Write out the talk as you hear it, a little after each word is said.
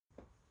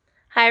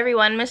Hi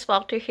everyone, Miss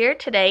Walter here.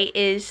 Today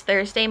is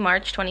Thursday,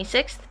 March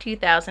 26th,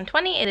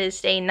 2020. It is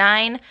day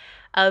 9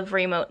 of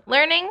remote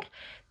learning.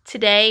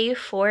 Today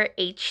for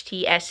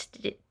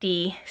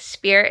HTSD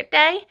Spirit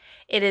Day,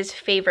 it is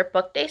favorite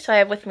book day, so I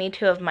have with me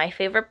 2 of my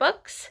favorite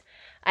books.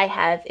 I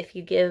have If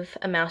You Give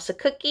a Mouse a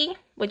Cookie,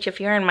 which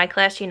if you're in my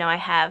class, you know I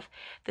have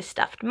The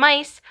Stuffed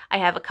Mice. I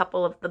have a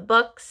couple of the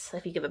books,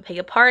 If You Give a Pig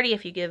a Party,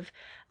 If You Give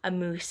a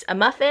Moose a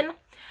Muffin.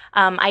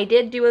 I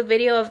did do a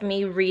video of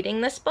me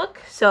reading this book,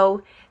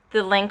 so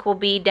the link will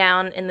be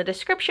down in the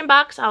description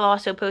box. I'll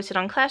also post it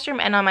on Classroom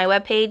and on my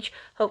webpage.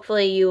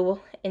 Hopefully you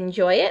will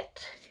enjoy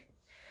it.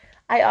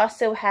 I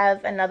also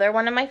have another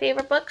one of my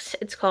favorite books.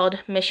 It's called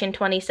Mission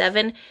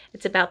 27.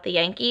 It's about the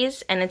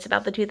Yankees, and it's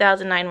about the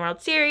 2009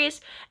 World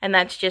Series, and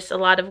that's just a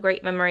lot of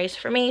great memories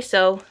for me,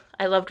 so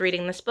I loved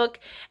reading this book,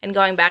 and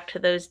going back to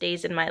those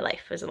days in my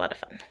life was a lot of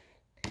fun.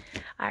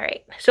 All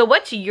right, so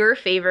what's your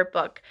favorite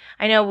book?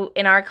 I know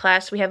in our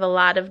class we have a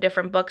lot of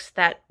different books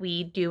that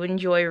we do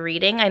enjoy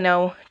reading. I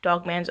know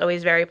Dog Man's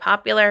always very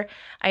popular.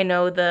 I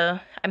know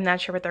I'm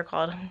not sure what they're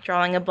called, I'm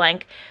drawing a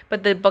blank,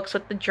 but the books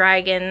with the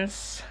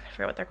dragons, I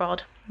forget what they're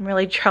called. I'm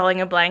really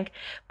drawing a blank,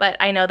 but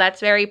I know that's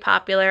very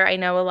popular. I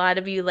know a lot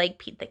of you like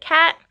Pete the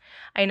Cat.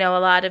 I know a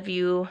lot of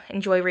you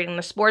enjoy reading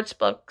the sports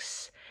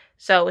books.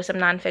 So some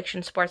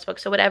nonfiction sports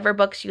books. So whatever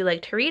books you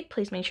like to read,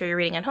 please make sure you're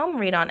reading at home.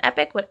 Read on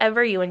Epic,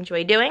 whatever you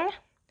enjoy doing.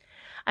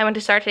 I want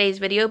to start today's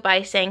video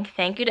by saying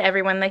thank you to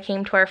everyone that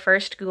came to our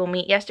first Google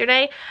Meet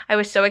yesterday. I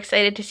was so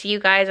excited to see you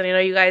guys, and I know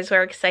you guys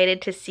were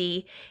excited to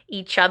see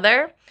each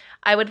other.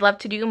 I would love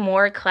to do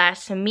more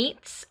class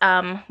meets.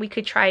 We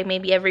could try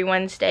maybe every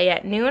Wednesday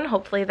at noon.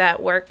 Hopefully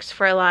that works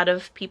for a lot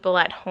of people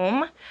at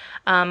home.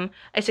 A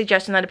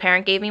suggestion that a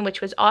parent gave me,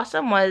 which was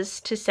awesome,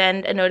 was to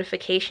send a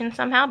notification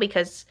somehow,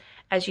 because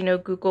as you know,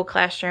 Google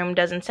Classroom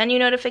doesn't send you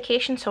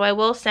notifications, so I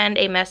will send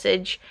a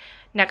message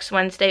next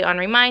Wednesday on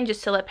Remind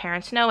just to let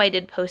parents know I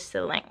did post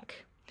the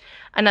link.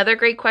 Another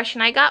great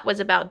question I got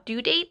was about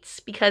due dates,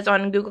 because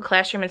on Google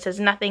Classroom it says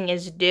nothing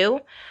is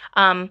due.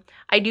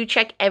 I do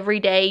check every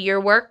day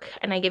your work,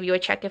 and I give you a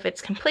check if it's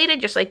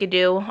completed, just like you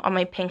do on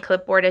my pink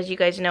clipboard, as you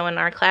guys know in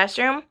our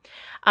classroom.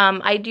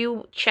 I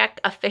do check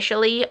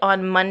officially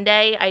on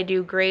Monday. I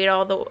do grade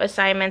all the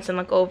assignments and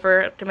look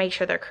over to make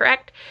sure they're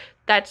correct.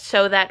 That's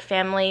so that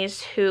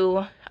families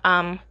who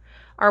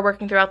are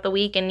working throughout the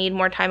week and need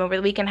more time over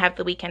the weekend have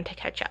the weekend to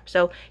catch up.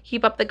 So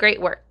keep up the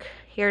great work.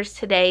 Here's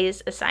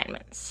today's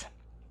assignments.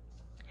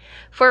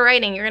 For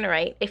writing, you're going to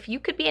write, if you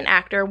could be an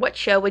actor, what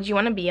show would you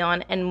want to be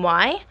on and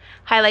why?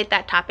 Highlight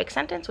that topic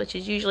sentence, which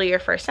is usually your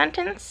first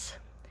sentence.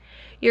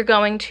 You're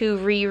going to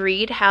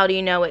reread How Do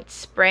You Know It's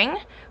Spring,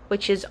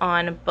 which is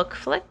on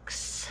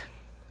BookFlix.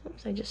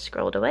 Oops, I just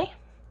scrolled away.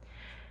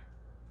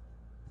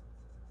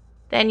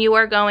 Then you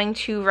are going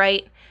to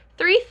write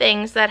 3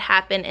 things that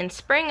happen in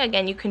spring.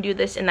 Again, you can do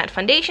this in that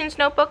Foundations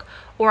notebook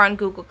or on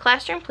Google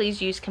Classroom.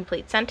 Please use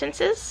complete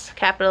sentences,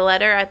 capital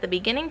letter at the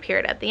beginning,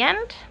 period at the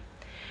end.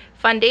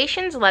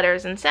 Foundations,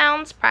 letters and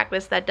sounds,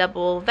 practice that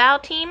double vowel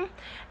team.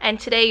 And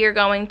today you're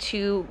going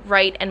to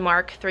write and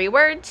mark 3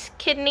 words,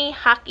 kidney,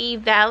 hockey,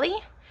 valley,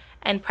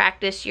 and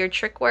practice your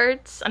trick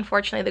words.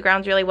 Unfortunately, the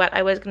ground's really wet.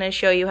 I was going to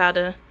show you how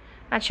to,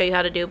 not show you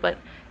how to do, but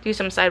do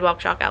some sidewalk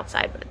chalk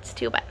outside, but it's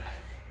too wet.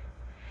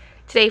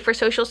 Today for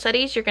social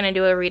studies, you're going to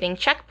do a reading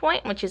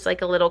checkpoint, which is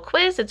like a little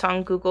quiz. It's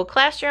on Google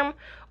Classroom,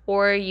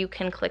 or you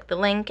can click the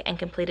link and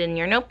complete it in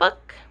your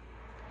notebook.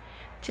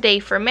 Today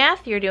for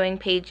math, you're doing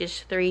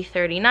pages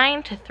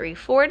 339 to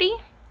 340.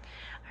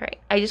 All right,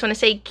 I just want to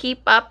say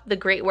keep up the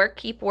great work.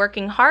 Keep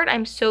working hard.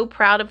 I'm so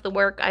proud of the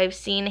work I've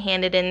seen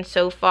handed in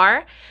so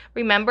far.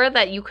 Remember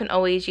that you can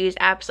always use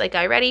apps like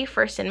iReady,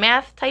 First in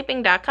Math,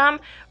 Typing.com,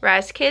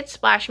 Raz Kids,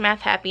 Splash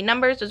Math, Happy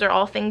Numbers. Those are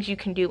all things you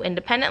can do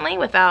independently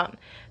without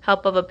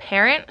help of a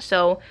parent.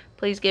 So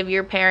please give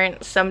your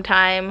parents some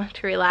time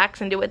to relax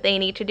and do what they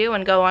need to do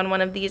and go on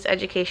one of these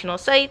educational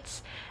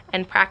sites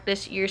and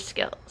practice your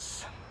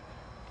skills.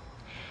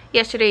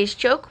 Yesterday's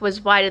joke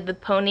was, why did the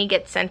pony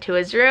get sent to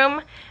his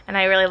room? And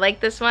I really like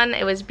this one.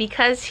 It was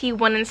because he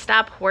wouldn't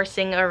stop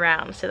horsing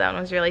around. So that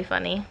one was really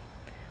funny.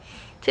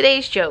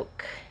 Today's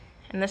joke,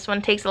 and this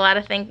one takes a lot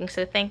of thinking,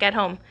 so think at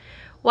home.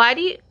 What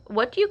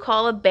do you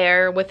call a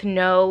bear with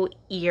no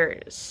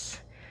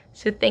ears?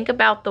 So think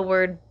about the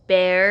word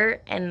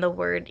bear and the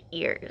word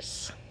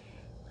ears.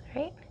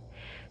 All right?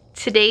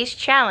 Today's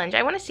challenge,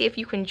 I want to see if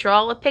you can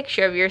draw a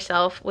picture of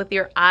yourself with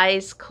your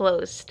eyes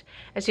closed.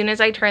 As soon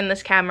as I turn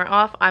this camera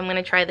off, I'm going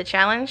to try the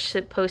challenge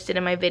to post it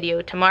in my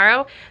video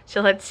tomorrow. So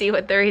let's see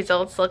what the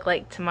results look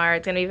like tomorrow.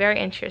 It's going to be very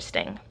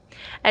interesting.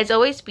 As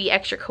always, be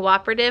extra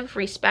cooperative,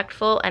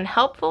 respectful, and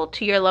helpful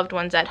to your loved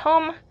ones at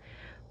home.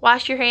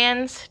 Wash your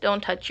hands,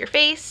 don't touch your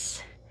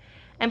face.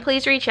 And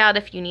please reach out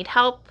if you need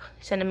help.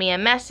 Send me a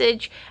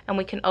message, and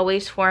we can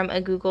always form a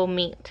Google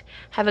Meet.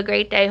 Have a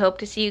great day. Hope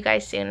to see you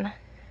guys soon.